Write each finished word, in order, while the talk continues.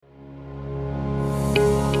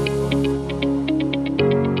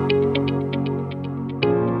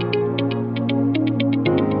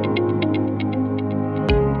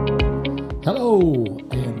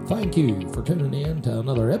thank you for tuning in to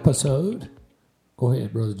another episode. Go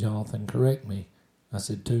ahead, Brother Jonathan, correct me. I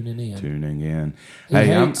said tuning in. Tuning in.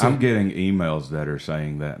 Hey, I'm getting emails that are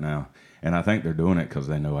saying that now, and I think they're doing it because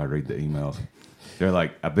they know I read the emails. They're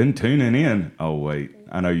like, I've been tuning in. Oh, wait,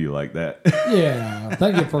 I know you like that. Yeah,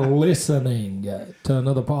 thank you for listening to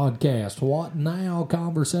another podcast, What Now?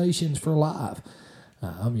 Conversations for Life.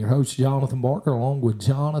 I'm your host, Jonathan Barker, along with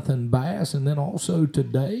Jonathan Bass, and then also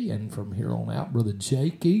today, and from here on out, Brother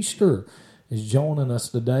Jake Easter is joining us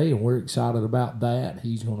today, and we're excited about that.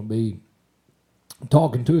 He's going to be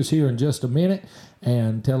talking to us here in just a minute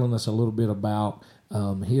and telling us a little bit about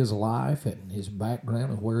his life and his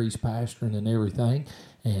background and where he's pastoring and everything.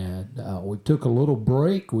 And we took a little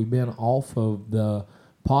break. We've been off of the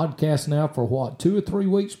podcast now for what, 2 or 3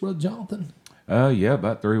 weeks, Brother Jonathan? Yeah,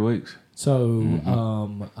 about 3 weeks.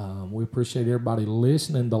 So we appreciate everybody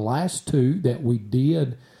listening. The last 2 that we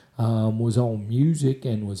did was on music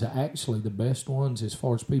and was actually the best ones as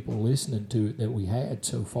far as people listening to it that we had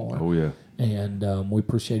so far. Oh, yeah. And we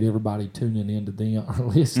appreciate everybody tuning into them or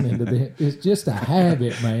listening to them. It's just a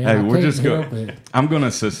habit, man. Hey, we're just going. I'm going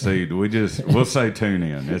to secede. We'll say tune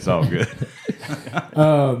in. It's all good.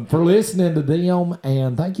 For listening to them,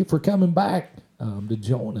 and thank you for coming back to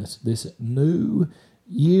join us this new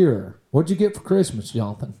year. What'd you get for Christmas,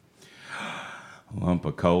 Jonathan? A lump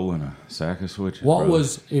of coal and a sack of switches. What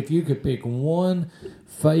was, if you could pick one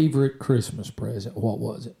favorite Christmas present, what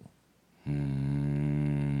was it?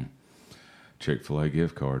 Chick-fil-A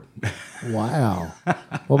gift card. Wow.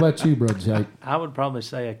 What about you, Brother Jake? I would probably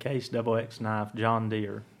say a Case XX knife, John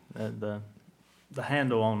Deere. The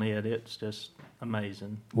handle on it's just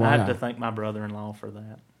amazing. Wow. I have to thank my brother-in-law for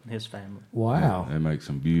that and his family. Wow. They make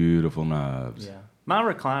some beautiful knives. Yeah. My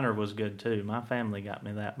recliner was good, too. My family got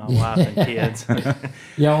me that, my wife and kids.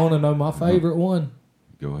 Y'all want to know my favorite one?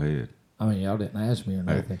 Go ahead. I mean, y'all didn't ask me or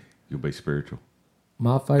nothing. Hey, you'll be spiritual.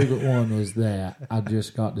 My favorite one was that I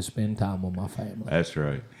just got to spend time with my family. That's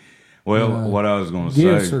right. Well, what I was going to say.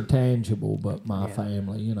 Gifts are tangible, but my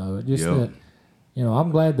family, that,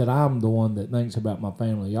 I'm glad that I'm the one that thinks about my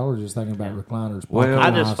family. Y'all are just thinking about recliners. Well, I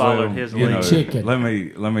just followed his lead. Chicken. Let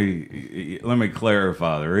me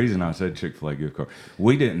clarify the reason I said Chick-fil-A gift card.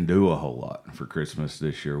 We didn't do a whole lot for Christmas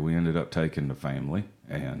this year. We ended up taking the family,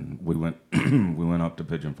 and we went up to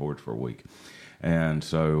Pigeon Forge for a week. And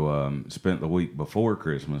so spent the week before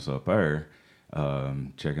Christmas up there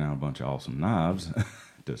checking out a bunch of awesome knives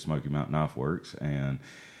to Smoky Mountain Knife Works, and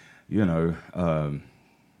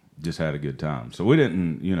just had a good time. So we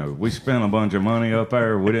didn't, we spent a bunch of money up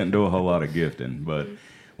there. We didn't do a whole lot of gifting, but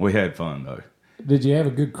we had fun though. Did you have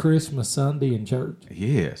a good Christmas Sunday in church?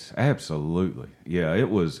 Yes, absolutely. Yeah, it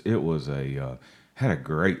was had a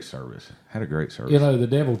great service. The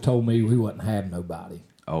devil told me we wouldn't have nobody.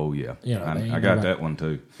 Oh, yeah. I got that one,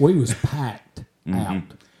 too. We was packed out.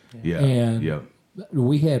 Yeah. And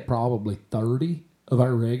we had probably 30 of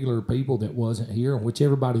our regular people that wasn't here, and which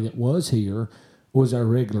everybody that was here was our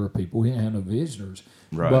regular people. We didn't have no visitors.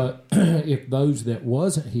 Right. But if those that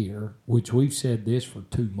wasn't here, which we've said this for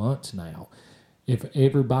 2 months now, if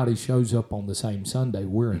everybody shows up on the same Sunday,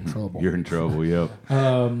 we're in trouble. You're in trouble, yeah.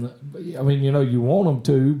 You want them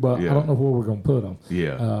to, but I don't know where we're going to put them.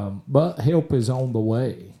 Yeah. But help is on the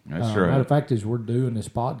way. That's right. Matter of fact, as we're doing this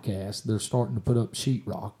podcast, they're starting to put up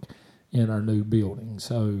sheetrock in our new building.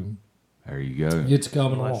 So there you go. It's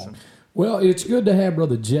coming along. Well, it's good to have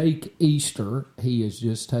Brother Jake Easter. He has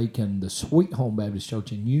just taken the Sweet Home Baptist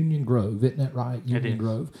Church in Union Grove. Isn't that right? Union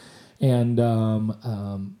Grove. And,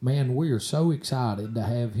 man, we are so excited to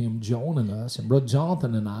have him joining us. And Brother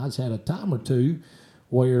Jonathan and I has had a time or two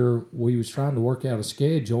where we was trying to work out a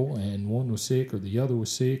schedule, and one was sick or the other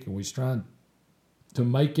was sick, and we was trying to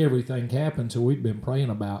make everything happen. So we've been praying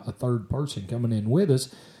about a third person coming in with us.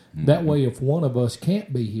 Mm-hmm. That way, if one of us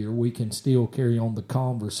can't be here, we can still carry on the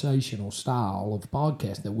conversational style of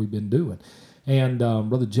podcast that we've been doing. And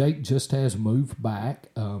Brother Jake just has moved back.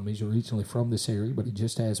 He's originally from this area, but he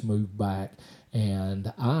just has moved back.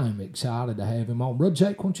 And I'm excited to have him on. Brother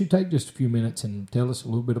Jake, why don't you take just a few minutes and tell us a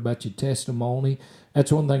little bit about your testimony?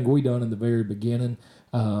 That's one thing we done in the very beginning.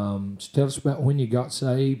 Tell us about when you got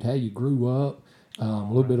saved, how you grew up, a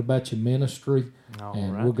little bit about your ministry,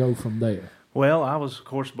 we'll go from there. Well, I was, of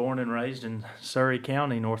course, born and raised in Surrey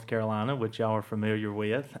County, North Carolina, which y'all are familiar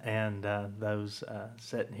with, and those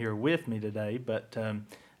sitting here with me today. But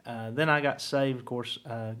then I got saved, of course.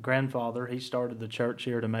 Grandfather, he started the church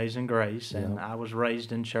here at Amazing Grace, and I was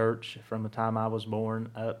raised in church from the time I was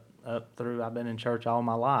born up up through, I've been in church all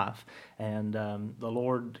my life. And the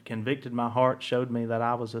Lord convicted my heart, showed me that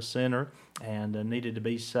I was a sinner and needed to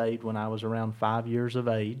be saved when I was around 5 years of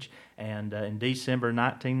age. And in December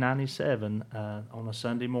 1997, on a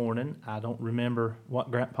Sunday morning, I don't remember what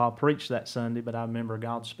Grandpa preached that Sunday, but I remember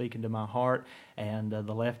God speaking to my heart, and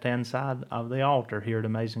the left-hand side of the altar here at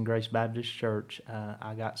Amazing Grace Baptist Church,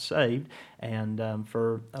 I got saved. And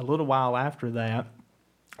for a little while after that,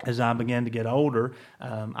 as I began to get older,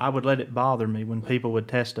 I would let it bother me when people would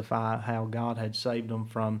testify how God had saved them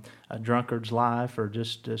from a drunkard's life or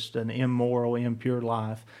just an immoral, impure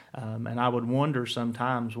life. And I would wonder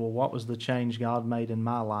sometimes, well, what was the change God made in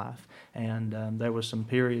my life? And there was some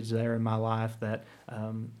periods there in my life that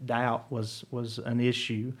doubt was an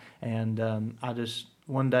issue. And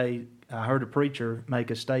one day, I heard a preacher make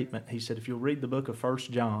a statement. He said, if you'll read the book of 1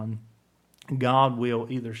 John, God will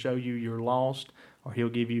either show you you're lost or He'll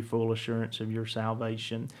give you full assurance of your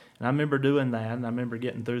salvation. And I remember doing that, and I remember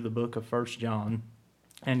getting through the book of 1 John,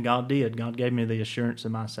 and God did. God gave me the assurance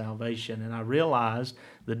of my salvation, and I realized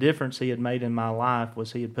the difference He had made in my life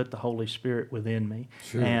was He had put the Holy Spirit within me.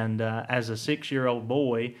 Sure. And as a 6-year-old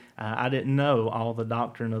boy, I didn't know all the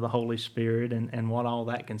doctrine of the Holy Spirit and what all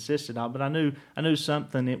that consisted of, but I knew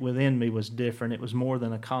something within me was different. It was more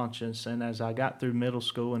than a conscience. And as I got through middle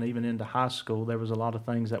school and even into high school, there was a lot of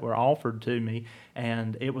things that were offered to me,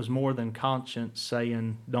 and it was more than conscience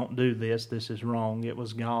saying, don't do this, this is wrong. It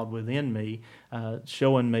was God within me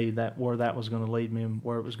showing me that where that was going to lead me and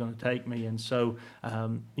where it was going to take me. And so,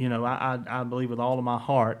 I believe with all of my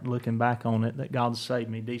heart, looking back on it, that God saved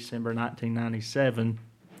me December 1997.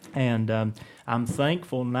 And I'm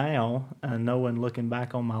thankful now, knowing, looking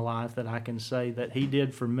back on my life, that I can say that He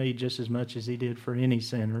did for me just as much as He did for any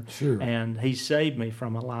sinner. Sure. And He saved me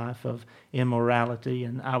from a life of immorality,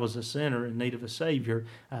 and I was a sinner in need of a Savior,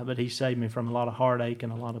 but He saved me from a lot of heartache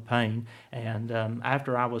and a lot of pain. And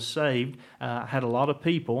after I was saved, I had a lot of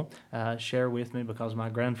people share with me, because my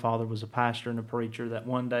grandfather was a pastor and a preacher, that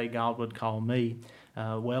one day God would call me.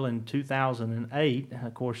 In 2008,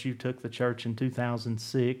 of course, you took the church in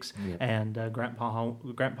 2006, yeah. and Grandpa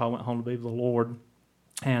went home to be with the Lord,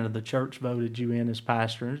 and the church voted you in as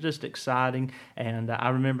pastor. And it was just exciting, and I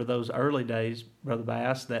remember those early days, Brother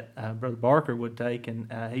Bass, that Brother Barker would take, and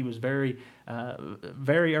he was very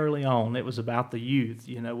early on. It was about the youth.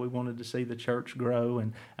 We wanted to see the church grow,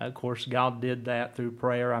 and of course, God did that through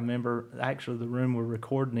prayer. I remember actually the room we're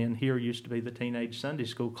recording in here used to be the teenage Sunday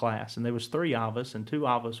school class, and there was 3 of us, and 2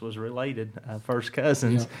 of us was related, first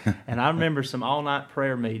cousins. Yeah. And I remember some all-night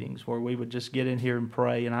prayer meetings where we would just get in here and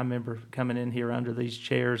pray, and I remember coming in here under these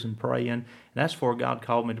chairs and praying, and that's before God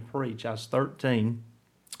called me to preach. I was 13,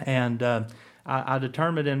 and I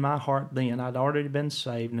determined in my heart then, I'd already been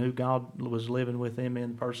saved, knew God was living within me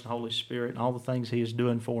in the person of the Holy Spirit and all the things He is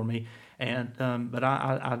doing for me. And but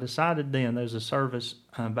I decided then, there's a service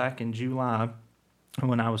back in July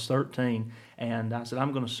when I was 13, and I said,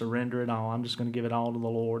 I'm going to surrender it all. I'm just going to give it all to the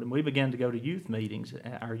Lord. And we began to go to youth meetings.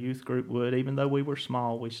 Our youth group would, even though we were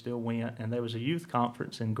small, we still went. And there was a youth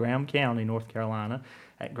conference in Graham County, North Carolina,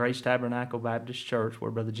 at Grace Tabernacle Baptist Church,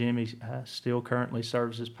 where Brother Jimmy still currently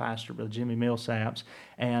serves as pastor, Brother Jimmy Millsaps,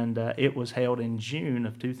 and it was held in June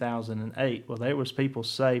of 2008. Well, there was people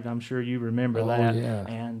saved. I'm sure you remember that. Yeah.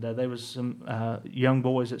 And there was some young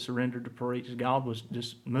boys that surrendered to preach. God was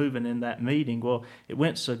just moving in that meeting. Well, it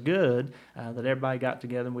went so good that everybody got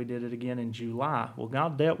together, and we did it again in July. Well,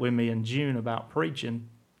 God dealt with me in June about preaching,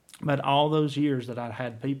 but all those years that I'd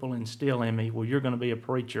had people instill in me, well, you're going to be a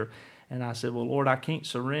preacher. And I said, well, Lord, I can't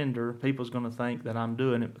surrender. People's going to think that I'm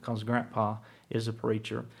doing it because Grandpa is a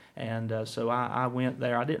preacher. And so I went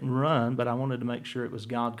there. I didn't run, but I wanted to make sure it was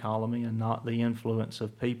God calling me and not the influence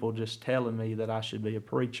of people just telling me that I should be a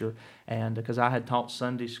preacher. And because I had taught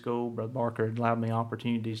Sunday school, Brother Barker had allowed me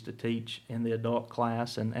opportunities to teach in the adult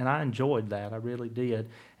class, and I enjoyed that. I really did.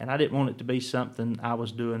 And I didn't want it to be something I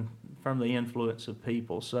was doing from the influence of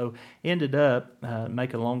people. So ended up,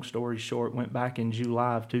 make a long story short, went back in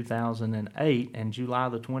July of 2008, and July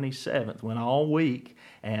the 27th, went all week,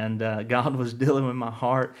 and God was dealing with my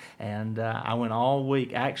heart, and I went all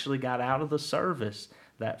week, actually got out of the service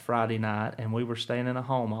that Friday night, and we were staying in a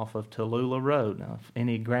home off of Tallulah Road. Now, if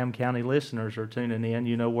any Graham County listeners are tuning in,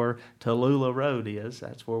 you know where Tallulah Road is.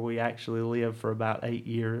 That's where we actually lived for about 8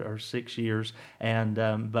 years or 6 years. And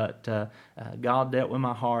but God dealt with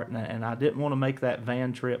my heart, and I didn't want to make that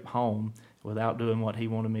van trip home without doing what He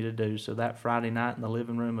wanted me to do. So that Friday night in the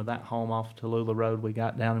living room of that home off Tallulah Road, we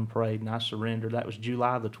got down and prayed, and I surrendered. That was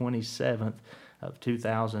July the 27th. Of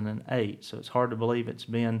 2008. So it's hard to believe it's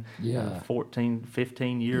been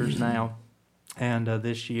 15 years now. and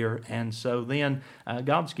this year. And so then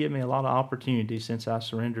God's given me a lot of opportunities since I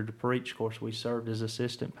surrendered to preach. Of course, we served as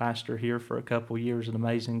assistant pastor here for a couple of years at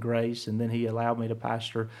Amazing Grace, and then he allowed me to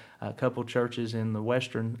pastor a couple churches in the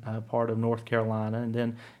western part of North Carolina. And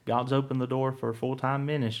then God's opened the door for a full-time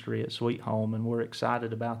ministry at Sweet Home, and we're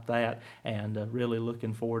excited about that and really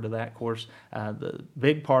looking forward to that. Of course, the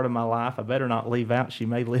big part of my life, I better not leave out, she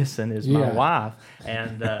may listen, is my wife.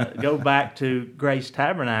 And go back to Grace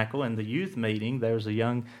Tabernacle and the youth meeting. There was a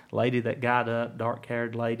young lady that got up,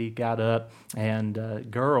 dark-haired lady got up, and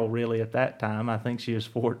girl really at that time, I think she was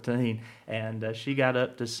 14, and she got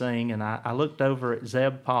up to sing, and I looked over at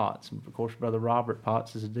Zeb Potts. Of course, Brother Robert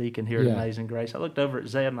Potts is a deacon here at Amazing Grace. I looked over at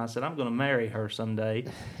Zeb, and I said, I'm going to marry her someday.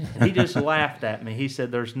 And he just laughed at me. He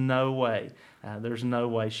said, there's no way. There's no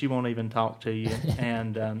way. She won't even talk to you.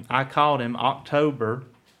 And I called him October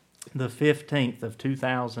the 15th of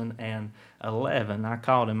 2011. I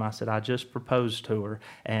called him. I said, I just proposed to her.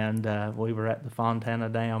 And we were at the Fontana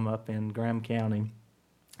Dam up in Graham County,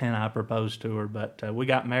 and I proposed to her. But we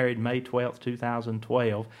got married May 12th,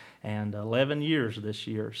 2012, and 11 years this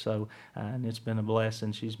year. So, and it's been a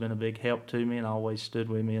blessing. She's been a big help to me and always stood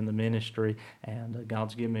with me in the ministry. And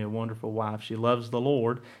God's given me a wonderful wife. She loves the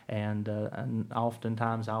Lord, and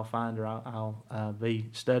oftentimes I'll find her. I'll be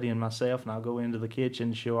studying myself, and I'll go into the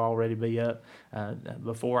kitchen. She'll already be up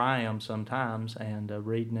before I am sometimes, and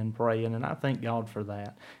reading and praying. And I thank God for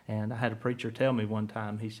that. And I had a preacher tell me one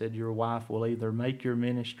time. He said, "Your wife will either make your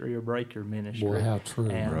ministry or break your ministry." Boy, how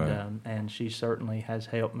true! And right. And she certainly has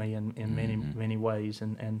helped me in many ways,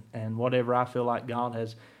 and whatever I feel like God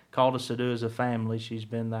has called us to do as a family, she's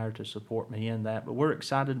been there to support me in that. But we're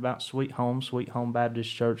excited about Sweet Home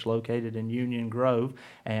Baptist Church located in Union Grove,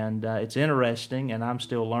 and it's interesting, and I'm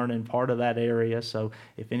still learning part of that area, so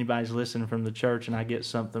if anybody's listening from the church and I get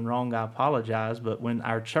something wrong, I apologize. But when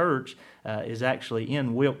our church is actually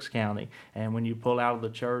in Wilkes County, and when you pull out of the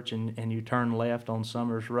church and you turn left on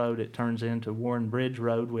Summers Road, it turns into Warren Bridge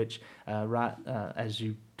Road, which as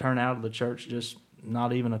you turn out of the church, just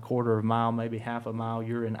not even a quarter of a mile, maybe half a mile,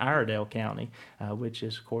 you're in Iredell County, which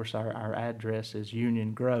is, of course, our address is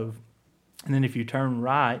Union Grove. And then if you turn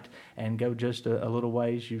right and go just a little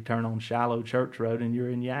ways, you turn on Shiloh Church Road, and you're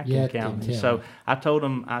in Yadkin County. So I told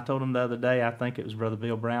him the other day, I think it was Brother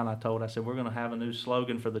Bill Brown, I said, we're going to have a new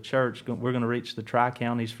slogan for the church. We're going to reach the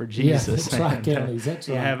Tri-Counties for Jesus. Yeah, Tri-Counties, that's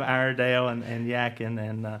right. You have Iredell and Yadkin,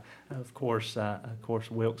 and of course,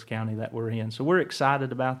 Wilkes County that we're in. So we're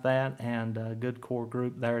excited about that, and a good core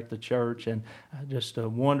group there at the church, and just a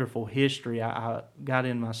wonderful history. I got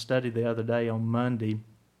in my study the other day on Monday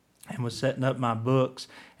and was setting up my books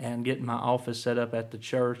and getting my office set up at the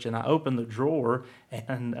church. And I opened the drawer,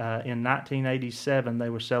 and in 1987, they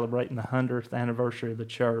were celebrating the 100th anniversary of the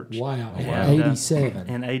church. Wow, And, 87.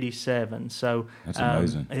 In 87. So that's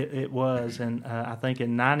amazing. It was. And I think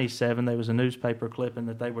in 97, there was a newspaper clipping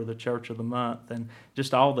that they were the Church of the Month. And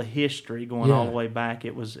just all the history going all the way back.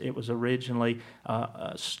 It was originally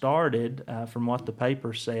started, from what the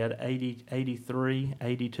paper said, 83,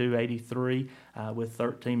 with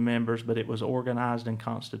 13 members, but it was organized and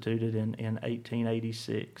constituted in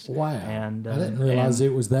 1886. Wow. And I didn't realize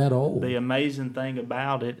it was that old. The amazing thing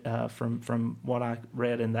about it, from what I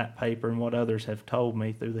read in that paper and what others have told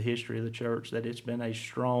me through the history of the church, that it's been a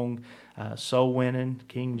strong, soul-winning,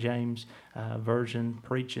 King James version,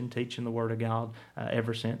 preaching, teaching the Word of God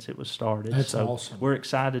ever since it was started. That's awesome. We're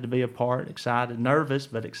excited to be a part, nervous,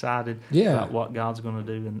 but excited about what God's going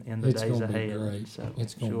to do in the days ahead. Great. So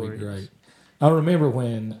it's going to be great. I remember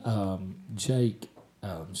when Jake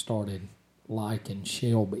started liking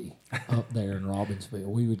Shelby up there in Robbinsville.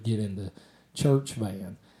 We would get in the church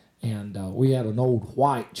van, and we had an old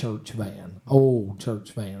white church van,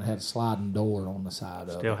 It had a sliding door on the side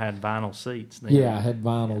of it. Still had vinyl seats then. Yeah, it had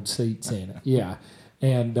vinyl seats in it, yeah.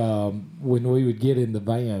 And when we would get in the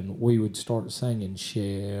van, we would start singing,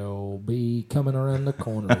 "Shelby coming around the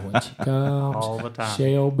corner when she comes." All the time.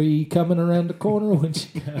 Shelby coming around the corner when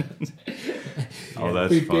she comes. Oh,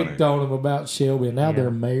 that's we funny. picked on them about Shelby, and now they're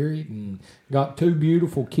married and got two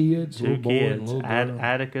beautiful kids. Two little boy and kids. little girl.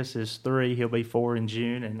 Atticus is 3. He'll be 4 in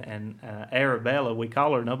June. And Arabella, we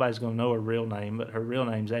call her, nobody's going to know her real name, but her real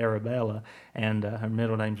name's Arabella, and her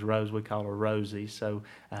middle name's Rose. We call her Rosie. So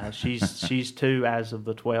she's 2 as of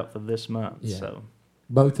the 12th of this month. Yeah. So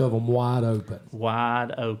Both of them wide open.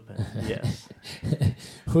 Wide open, yes.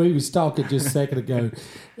 We was talking just a second ago,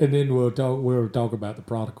 and then we were talking about the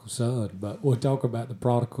prodigal son, but we'll talk about the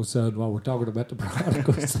prodigal son while we're talking about the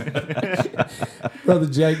prodigal son. Brother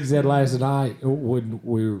Jake said last night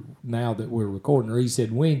now that we're recording, or he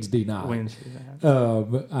said Wednesday night.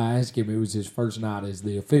 I asked him, it was his first night as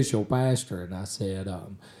the official pastor, and I said,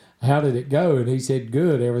 how did it go? And he said,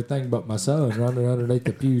 good, everything but my son running underneath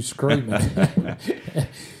the pew screaming.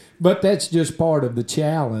 But that's just part of the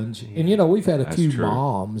challenge. And, we've had a few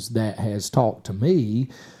moms that has talked to me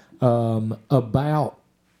about,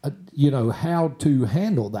 how to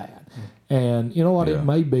handle that. And you know what? It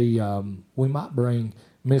may be, we might bring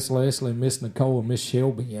Miss Leslie, Miss Nicole, and Miss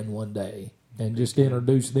Shelby in one day and just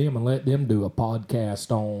introduce them and let them do a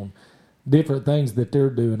podcast on different things that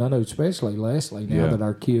they're doing. I know especially Leslie, now that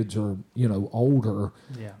our kids are, older,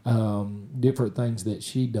 different things that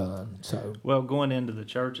she done. So, well, going into the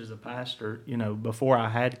church as a pastor, before I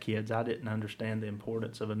had kids, I didn't understand the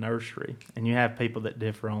importance of a nursery. And you have people that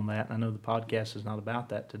differ on that. I know the podcast is not about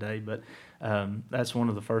that today, but that's one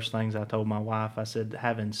of the first things I told my wife. I said,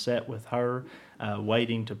 having sat with her,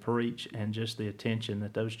 waiting to preach, and just the attention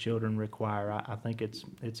that those children require, I think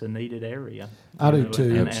it's a needed area. I do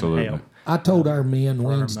too. Absolutely. And help, I told our men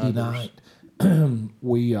Wednesday night.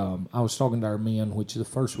 I was talking to our men, which is the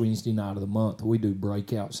first Wednesday night of the month. We do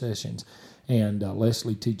breakout sessions, and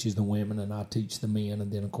Leslie teaches the women, and I teach the men,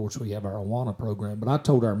 and then of course we have our Awana program. But I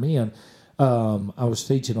told our men. I was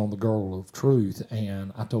teaching on the Girl of Truth,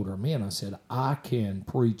 and I told our men, I said, I can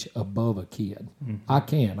preach above a kid. Mm-hmm. I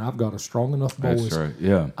can. I've got a strong enough voice. That's right.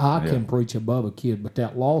 Yeah. I can preach above a kid, but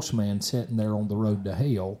that lost man sitting there on the road to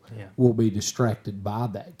hell will be distracted by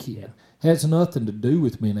that kid. It has nothing to do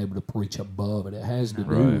with being able to preach above it. It has to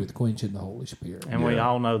do with quenching the Holy Spirit. And we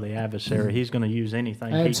all know the adversary. He's going to use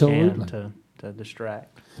anything he can to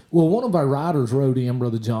distract. Well, one of our writers wrote in,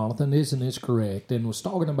 Brother Jonathan, isn't this correct, and was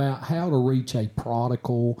talking about how to reach a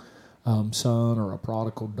prodigal son or a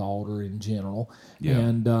prodigal daughter in general. Yeah.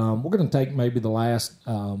 And we're going to take maybe the last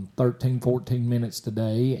 13, 14 minutes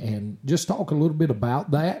today and just talk a little bit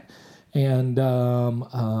about that, and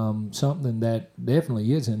something that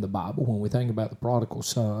definitely is in the Bible when we think about the prodigal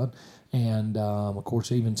son. And, of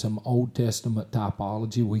course, even some Old Testament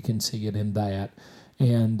typology, we can see it in that.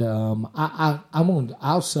 And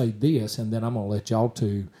I'll say this, and then I'm going to let y'all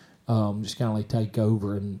two just kind of take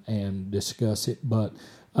over and discuss it. But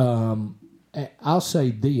I'll say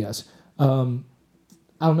this. I'll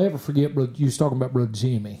never forget, you was talking about Brother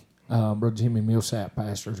Jimmy. Brother Jimmy Millsap,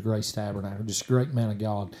 pastor of Grace Tabernacle, just a great man of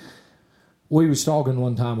God. We was talking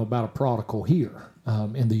one time about a prodigal here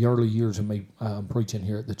in the early years of me preaching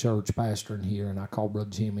here at the church, pastoring here, and I called Brother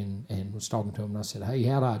Jimmy and was talking to him, and I said, hey,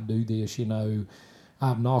 how do I do this,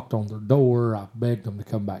 I've knocked on their door. I've begged them to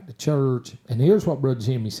come back to church. And here's what Brother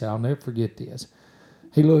Jimmy said. I'll never forget this.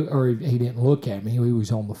 He didn't look at me. He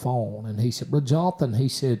was on the phone. And he said, Brother Jonathan, he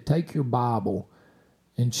said, take your Bible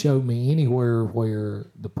and show me anywhere where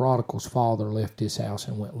the prodigal's father left his house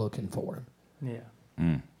and went looking for him.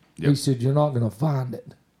 Yeah. Yep. He said, you're not going to find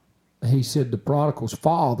it. He said, the prodigal's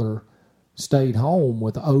father stayed home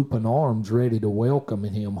with open arms ready to welcome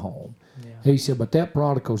him home. Yeah. He said, but that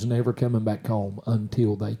prodigal's never coming back home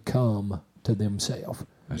until they come to themselves.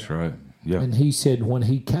 That's right. Yeah. And he said when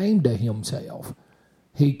he came to himself,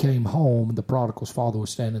 he came home, the prodigal's father was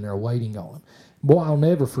standing there waiting on him. Boy, I'll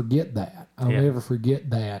never forget that. I'll never forget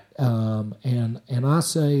that. And I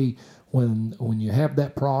say when you have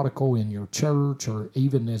that prodigal in your church or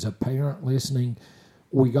even as a parent listening,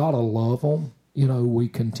 we got to love them. We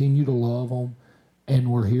continue to love them. And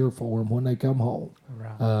we're here for them when they come home.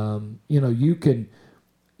 Right.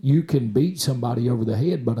 You can beat somebody over the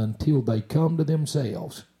head, but until they come to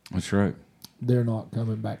themselves, that's right, they're not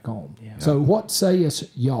coming back home. Yeah. So what sayest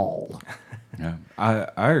y'all? Yeah,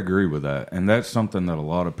 I agree with that, and that's something that a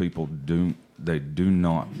lot of people do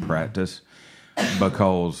not practice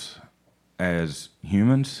because as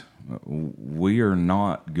humans, we are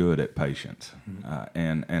not good at patience,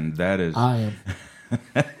 and that is I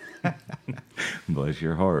am. Bless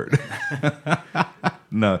your heart.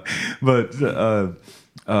 No, but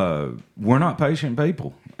we're not patient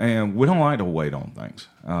people, and we don't like to wait on things.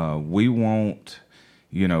 We won't,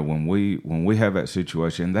 when we have that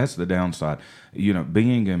situation, that's the downside.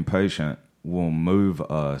 Being impatient will move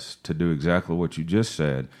us to do exactly what you just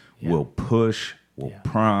said. Yeah. We'll push, we'll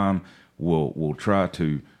prime, we'll try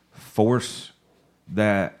to force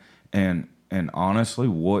that, and honestly,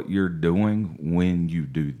 what you're doing when you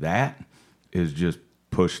do that is just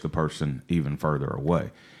push the person even further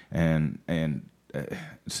away. And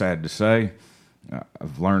sad to say,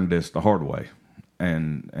 I've learned this the hard way.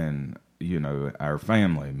 and our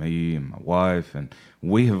family, me and my wife, and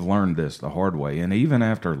we have learned this the hard way. And even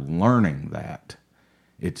after learning that,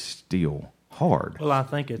 it's still hard. Well, I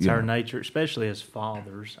think it's our nature, especially as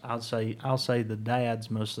fathers. I'll say the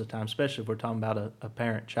dads most of the time, especially if we're talking about a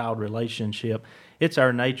parent-child relationship. It's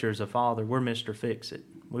our nature as a father. We're Mr. Fix-It.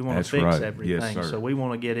 We want to fix everything. Yes, so we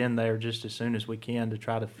want to get in there just as soon as we can to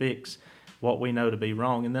try to fix what we know to be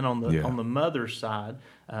wrong. And then on the mother's side,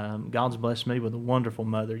 God's blessed me with a wonderful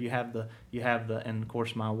mother. You have the, and of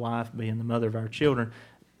course my wife being the mother of our children.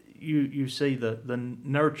 You see the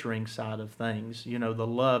nurturing side of things, the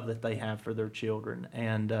love that they have for their children.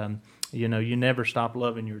 And, you never stop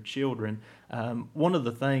loving your children. One of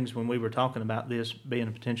the things when we were talking about this being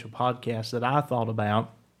a potential podcast that I thought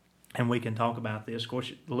about, and we can talk about this, of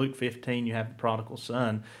course, Luke 15, you have the prodigal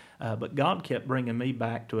son, but God kept bringing me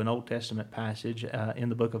back to an Old Testament passage in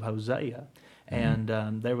the book of Hosea.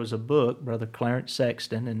 And there was a book, Brother Clarence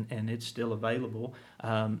Sexton, and it's still available,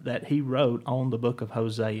 that he wrote on the book of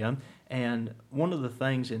Hosea. And one of the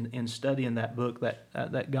things in studying that book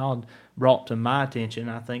that God brought to my attention,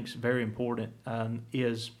 I think is very important,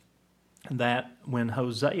 is that when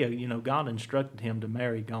Hosea, God instructed him to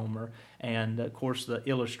marry Gomer. And, of course, the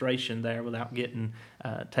illustration there, without getting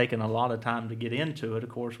taking a lot of time to get into it, of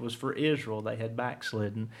course, was for Israel. They had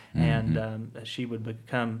backslidden, and she would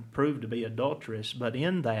prove to be adulterous. But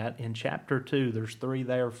in chapter 2, there's 3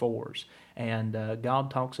 therefores. And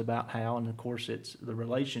God talks about how, and of course it's the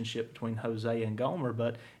relationship between Hosea and Gomer,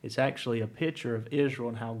 but it's actually a picture of Israel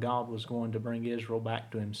and how God was going to bring Israel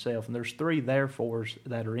back to himself. And there's 3 therefores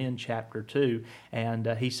that are in chapter 2. And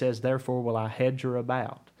he says, therefore will I hedge her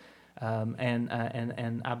about.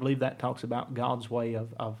 And I believe that talks about God's way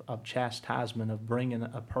of chastisement, of bringing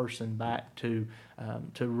a person back to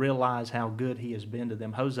realize how good He has been to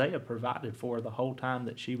them. Hosea provided for her the whole time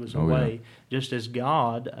that she was away, just as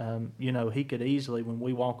God, He could easily, when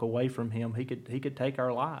we walk away from Him, He could take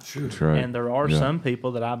our life. Sure. That's right. And there are some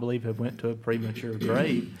people that I believe have went to a premature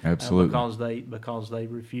grave, absolutely, because they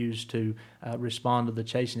refuse to respond to the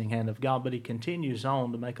chastening hand of God. But He continues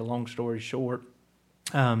on, to make a long story short.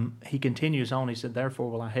 He continues on. He said,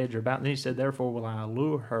 therefore will I hedge her about. And then he said, therefore will I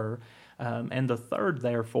allure her. And the third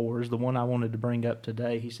therefore is the one I wanted to bring up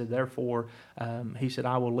today. He said, therefore,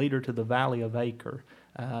 I will lead her to the valley of Acre,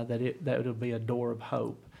 that it'll be a door of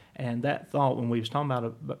hope. And that thought, when we was talking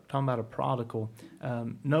about a prodigal,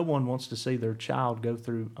 no one wants to see their child go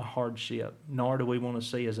through a hardship, nor do we want to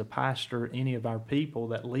see, as a pastor, any of our people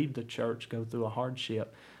that leave the church go through a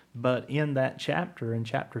hardship. But in that chapter, in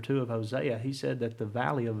chapter 2 of Hosea, he said that the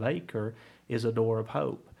valley of Acre is a door of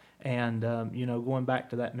hope. And, going back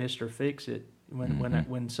to that Mr. Fix-It,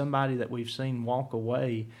 when somebody that we've seen walk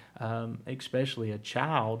away, especially a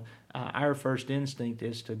child, our first instinct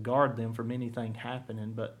is to guard them from anything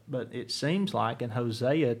happening. But it seems like in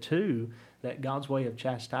Hosea 2 that God's way of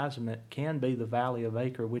chastisement can be the valley of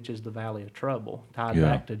Acre, which is the valley of trouble. Tied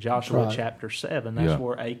back to Joshua chapter 7. That's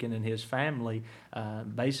where Achan and his family,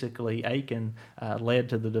 basically Achan led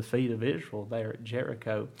to the defeat of Israel there at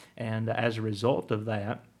Jericho. And as a result of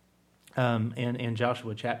that, in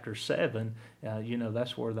Joshua chapter 7,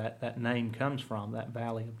 that's where that name comes from, that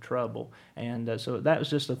valley of trouble. And so that was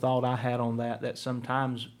just a thought I had on that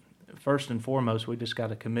sometimes, first and foremost, we just got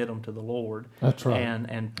to commit them to the Lord. That's right.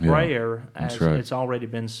 And prayer, it's already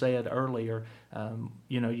been said earlier,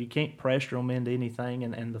 you can't pressure them into anything.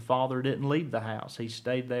 And the father didn't leave the house. He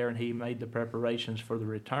stayed there and he made the preparations for the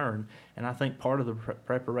return. And I think part of the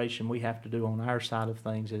preparation we have to do on our side of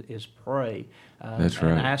things is pray. That's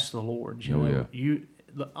right. And ask the Lord.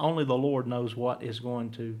 Only the Lord knows what is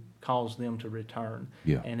going to cause them to return.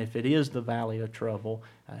 Yeah. And if it is the valley of trouble,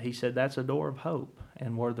 He said that's a door of hope.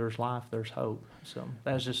 And where there's life, there's hope. So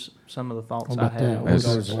that's just some of the thoughts I had.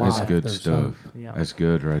 That's good stuff. Yeah. That's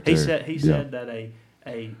good right there. He said that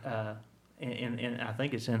and I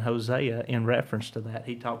think it's in Hosea, in reference to that,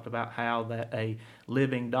 he talked about how that a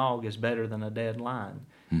living dog is better than a dead lion.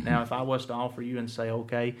 Mm-hmm. Now, if I was to offer you and say,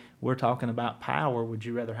 okay, we're talking about power, would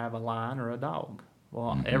you rather have a lion or a dog?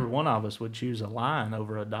 Well, every one of us would choose a lion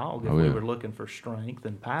over a dog if we were looking for strength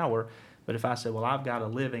and power. But if I said, well, I've got a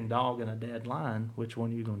living dog and a dead lion, which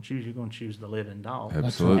one are you going to choose? You're going to choose the living dog.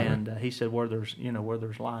 Absolutely. And he said, where there's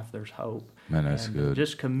life, there's hope. Man, that's good.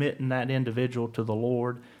 Just committing that individual to the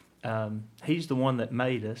Lord. He's the one that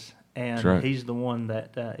made us, And right. He's the one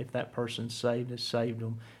that, if that person's saved, has saved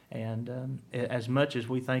them. And as much as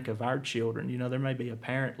we think of our children, there may be a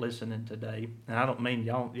parent listening today, and I don't mean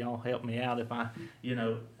y'all help me out if I'm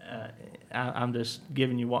just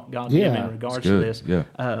giving you what God gave me in regards to this. Yeah.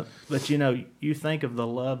 But you think of the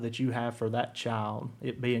love that you have for that child,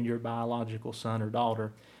 it being your biological son or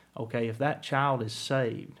daughter. Okay, if that child is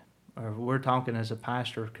saved, or we're talking as a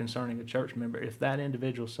pastor concerning a church member, if that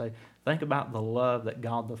individual saved, think about the love that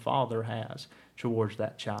God the Father has towards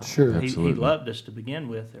that child. Sure. He Absolutely. loved us to begin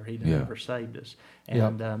with, or He'd never saved us.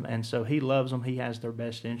 And Yep. and so He loves them. He has their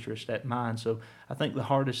best interest at mind. So I think the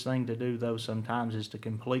hardest thing to do, though, sometimes is to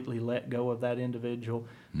completely let go of that individual.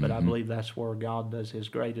 But I believe that's where God does His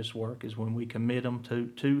greatest work, is when we commit them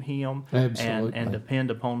to Him Absolutely. and depend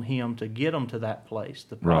upon Him to get them to that place.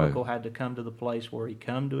 The prodigal had to come to the place where he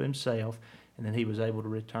come to himself, and then he was able to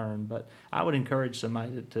return. But I would encourage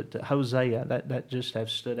somebody to Hosea, that just have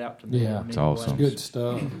stood out to me. Yeah, in it's many awesome. ways. Good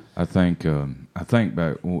stuff. I think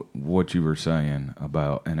back what you were saying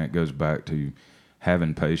about, and it goes back to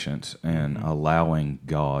having patience and allowing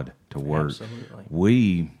God to work.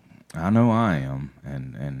 Absolutely. I know I am,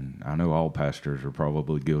 and I know all pastors are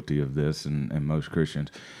probably guilty of this, and most Christians.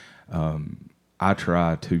 I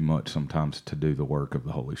try too much sometimes to do the work of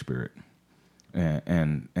the Holy Spirit,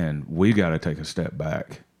 and we got to take a step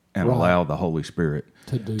back and allow the Holy Spirit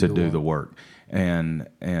to do the work.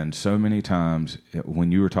 And so many times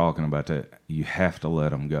when you were talking about that, you have to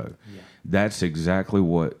let them go. Yeah. That's exactly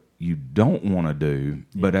what you don't want to do,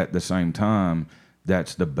 but at the same time,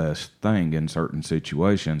 that's the best thing in certain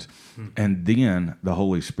situations. And then the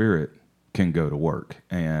Holy Spirit can go to work,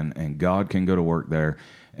 and God can go to work there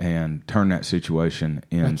and turn that situation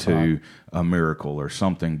into a miracle or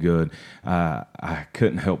something good. I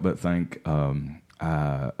couldn't help but think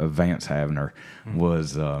Vance Havner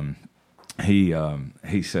was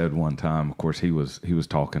he said one time, of course he was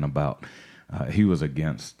talking about he was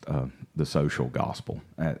against the social gospel,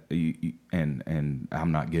 and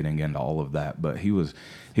I'm not getting into all of that, but he was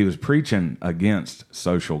preaching against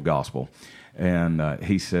social gospel. And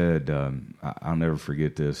he said, I'll never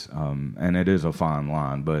forget this, and it is a fine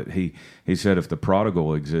line, but he said if the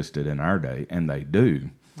prodigal existed in our day, and they do,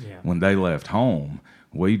 when they left home,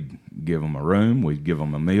 we'd give them a room, we'd give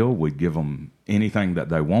them a meal, we'd give them anything that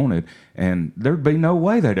they wanted, and there'd be no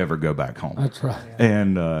way they'd ever go back home. That's right.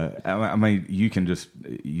 And I mean, you can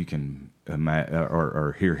imagine,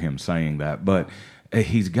 or hear him saying that, but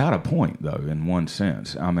he's got a point though, in one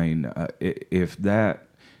sense. I mean, if that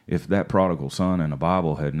prodigal son in the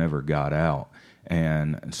Bible had never got out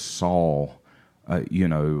and saw,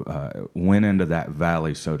 went into that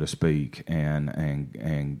valley, so to speak,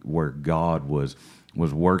 and where God was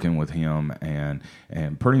working with him, and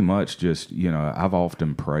pretty much just, I've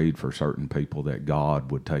often prayed for certain people that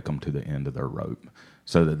God would take them to the end of their rope,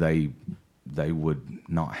 so that they would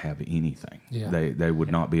not have anything. Yeah. They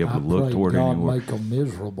would not be able to look toward God anywhere. Make them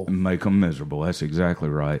miserable. Make them miserable. That's exactly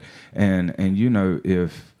right. And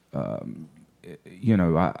if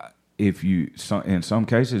if you, in some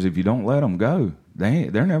cases, if you don't let them go,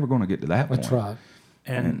 they're never going to get to that point. That's right.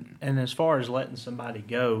 And as far as letting somebody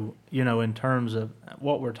go, in terms of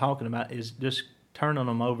what we're talking about, is just turning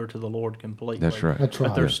them over to the Lord completely. That's right.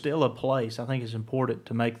 But there's still a place. I think it's important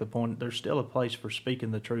to make the point. There's still a place for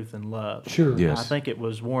speaking the truth in love. Sure. Yes. I think it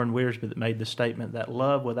was Warren Wiersbe that made the statement that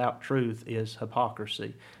love without truth is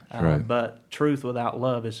hypocrisy. Right. But truth without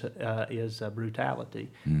love is brutality.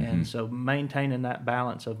 Mm-hmm. And so maintaining that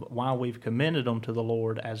balance of while we've commended them to the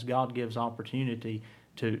Lord, as God gives opportunity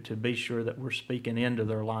to be sure that we're speaking into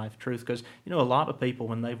their life truth. Because, a lot of people,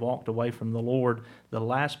 when they've walked away from the Lord, the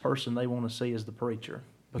last person they want to see is the preacher.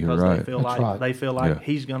 Because right. they feel like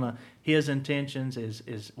he's gonna, his intentions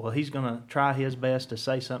is he's gonna try his best to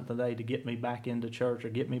say something today to get me back into church or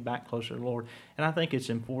get me back closer to the Lord. And I think it's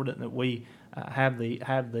important that we have the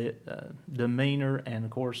demeanor, and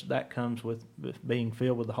of course that comes with being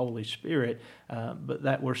filled with the Holy Spirit, but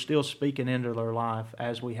that we're still speaking into their life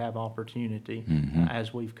as we have opportunity,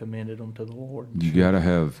 as we've commended them to the Lord. You've got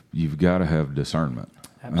to have discernment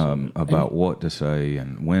about what to say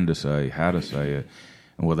and when to say, how to say it.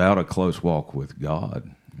 And without a close walk with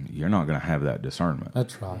God, you're not going to have that discernment.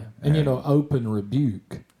 That's right. And open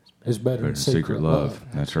rebuke is better than secret love.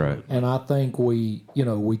 That's right. And I think we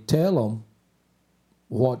tell them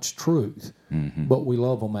what's truth, but we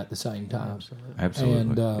love them at the same time.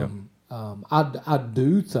 Absolutely. And I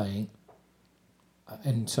do think,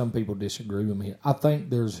 and some people disagree with me, I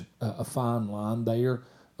think there's a fine line there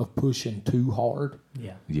of pushing too hard.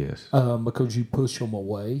 Yeah. Yes. Because you push them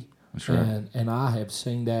away. That's right. And I have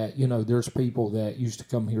seen that. You know, there's people that used to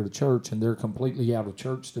come here to church and they're completely out of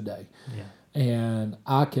church today. Yeah. And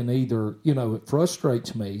I can either, you know, it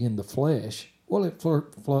frustrates me in the flesh. Well, it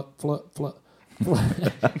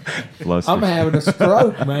I'm having a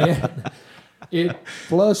stroke, man. It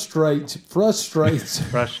frustrates.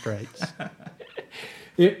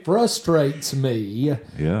 It frustrates me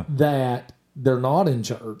that they're not in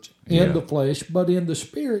church in the flesh, but in the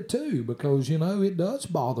spirit too, because, you know, it does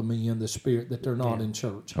bother me in the spirit that they're not in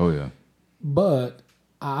church. Oh, yeah. But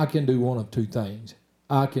I can do one of two things.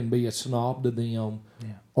 I can be a snob to them,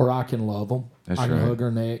 or I can love them. I can hug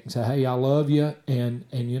their neck and say, hey, I love you. And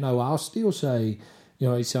you know, I'll still say, you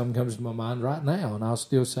know, something comes to my mind right now, and I'll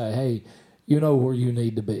still say, hey, you know where you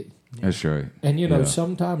need to be. That's right. And, you know,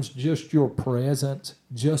 sometimes just your presence,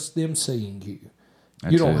 just them seeing you,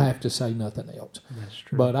 you don't have to say nothing else. That's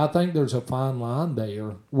true. But I think there's a fine line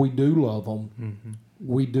there. We do love them. Mm-hmm.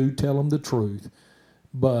 We do tell them the truth.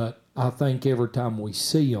 But I think every time we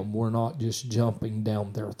see them, we're not just jumping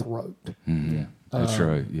down their throat. Mm-hmm. Yeah. That's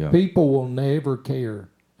right, yeah. People will never care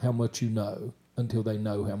how much you know until they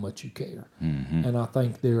know how much you care. Mm-hmm. And I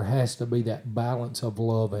think there has to be that balance of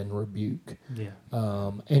love and rebuke. Yeah.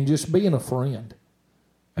 And just being a friend.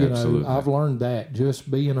 You Absolutely. know, I've learned that,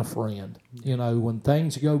 just being a friend. You know, when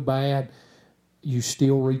things go bad, you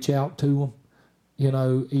still reach out to them. You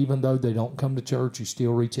know, even though they don't come to church, you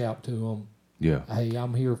still reach out to them. Yeah. Hey,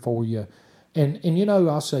 I'm here for you. And you know,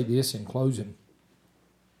 I'll say this in closing.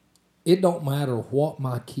 It don't matter what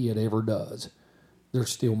my kid ever does. They're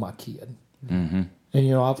still my kid. Mm-hmm. And,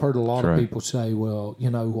 you know, I've heard a lot of people say, well, you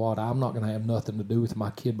know what, I'm not going to have nothing to do with my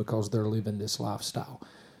kid because they're living this lifestyle.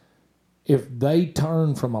 If they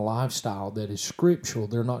turn from a lifestyle that is scriptural,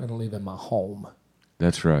 they're not going to live in my home.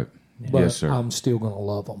 That's right. But yes, sir. I'm still going to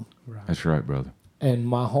love them. Right. That's right, brother. And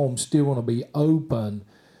my home's still going to be open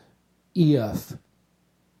if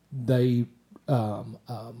they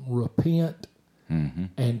repent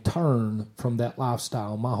and turn from that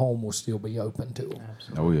lifestyle. My home will still be open to them.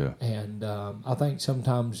 Absolutely. Oh, yeah. And I think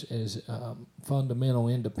sometimes as fundamental,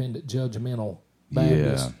 independent, judgmental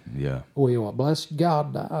Baptists, well, bless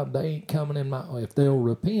God, they ain't coming in my... If they'll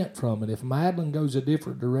repent from it. If Madeline goes a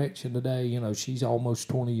different direction today, you know, she's almost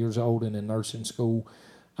 20 years old and in nursing school,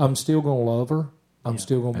 I'm still going to love her. I'm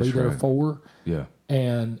still going to be there for her. Yeah.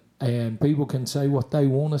 And people can say what they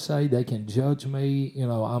want to say. They can judge me. You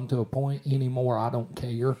know, I'm to a point anymore, I don't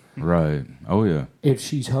care. Right. Oh, yeah. If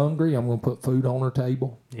she's hungry, I'm going to put food on her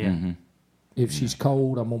table. Yeah. Mm-hmm. If she's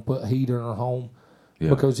cold, I'm going to put heater in her home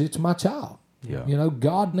because it's my child. Yeah. You know,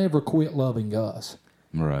 God never quit loving us.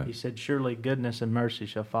 Right. He said, surely goodness and mercy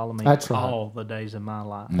shall follow me all the days of my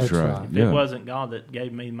life. That's right. If it wasn't God that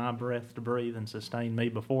gave me my breath to breathe and sustained me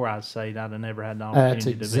before I was saved, I'd have never had the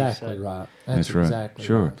opportunity to be saved. That's exactly right. That's exactly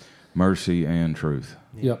right. Right. Mercy and truth.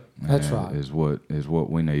 Yep, that's right. Is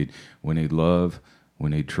what we need. We need love.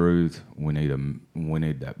 We need truth. We need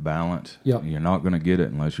that balance. Yep. You're not going to get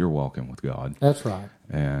it unless you're walking with God. That's right.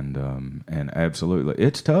 And absolutely,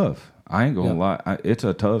 it's tough. I ain't gonna lie. It's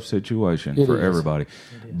a tough situation for everybody.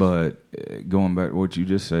 But going back to what you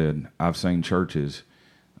just said, I've seen churches.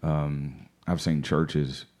 You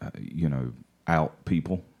know, out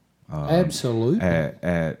people. Absolutely.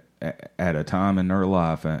 At a time in their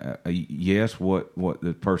life, yes, what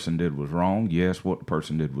the person did was wrong. Yes, what the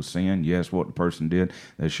person did was sin. Yes, what the person did,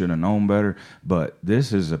 they should have known better. But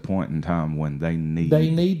this is a point in time when they need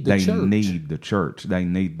the church. They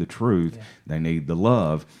need the truth. Yeah. They need the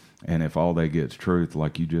love. And if all they get is truth,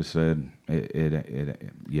 like you just said,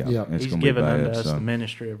 it's He's given unto us the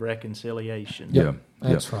ministry of reconciliation. Yeah,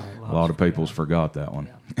 that's right. A lot of people's forgot that one.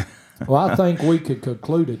 Yeah. Well, I think we could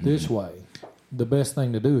conclude it this way. The best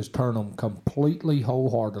thing to do is turn them completely,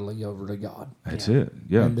 wholeheartedly over to God. That's it.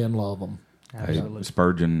 Yeah. And then love them. Absolutely. Hey,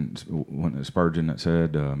 Spurgeon that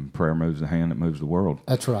said, prayer moves the hand that moves the world.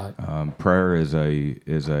 That's right. Prayer is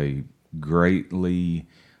a greatly...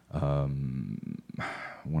 I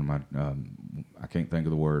can't think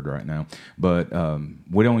of the word right now, but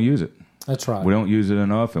we don't use it. That's right. We don't use it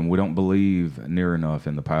enough, and we don't believe near enough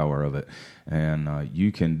in the power of it. And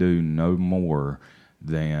you can do no more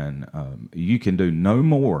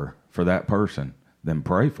for that person than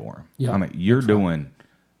pray for them. Yeah, I mean, you're doing,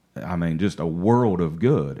 just a world of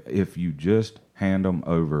good if you just hand them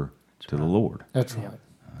over to the Lord. That's right.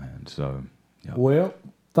 And so, well,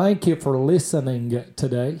 thank you for listening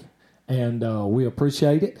today. And we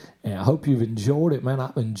appreciate it. And I hope you've enjoyed it, man.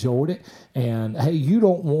 I've enjoyed it. And, hey, you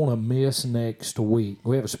don't want to miss next week.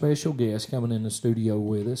 We have a special guest coming in the studio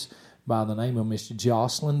with us by the name of Mr.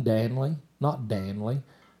 Jocelyn Danley. Not Danley.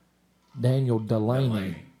 Daniel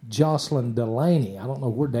Delaney. Jocelyn Delaney. I don't know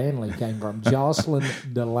where Danley came from. Jocelyn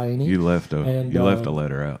Delaney. You left a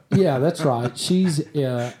letter out. Yeah, that's right. She's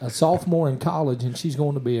a sophomore in college, and she's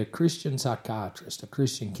going to be a Christian psychiatrist, a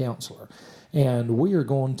Christian counselor. And we are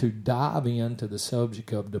going to dive into the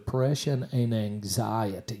subject of depression and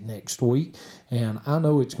anxiety next week. And I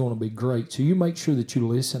know it's going to be great. So you make sure that you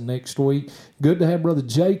listen next week. Good to have Brother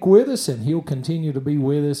Jake with us, and he'll continue to be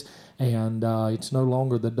with us. And it's no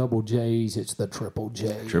longer the double J's, it's the triple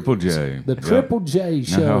J. Triple J. The Triple J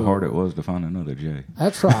show. Know how hard it was to find another J.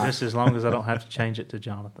 That's right. Just as long as I don't have to change it to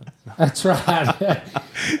Jonathan. That's right.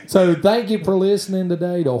 So thank you for listening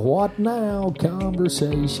today to What Now?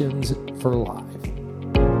 Conversations for Life.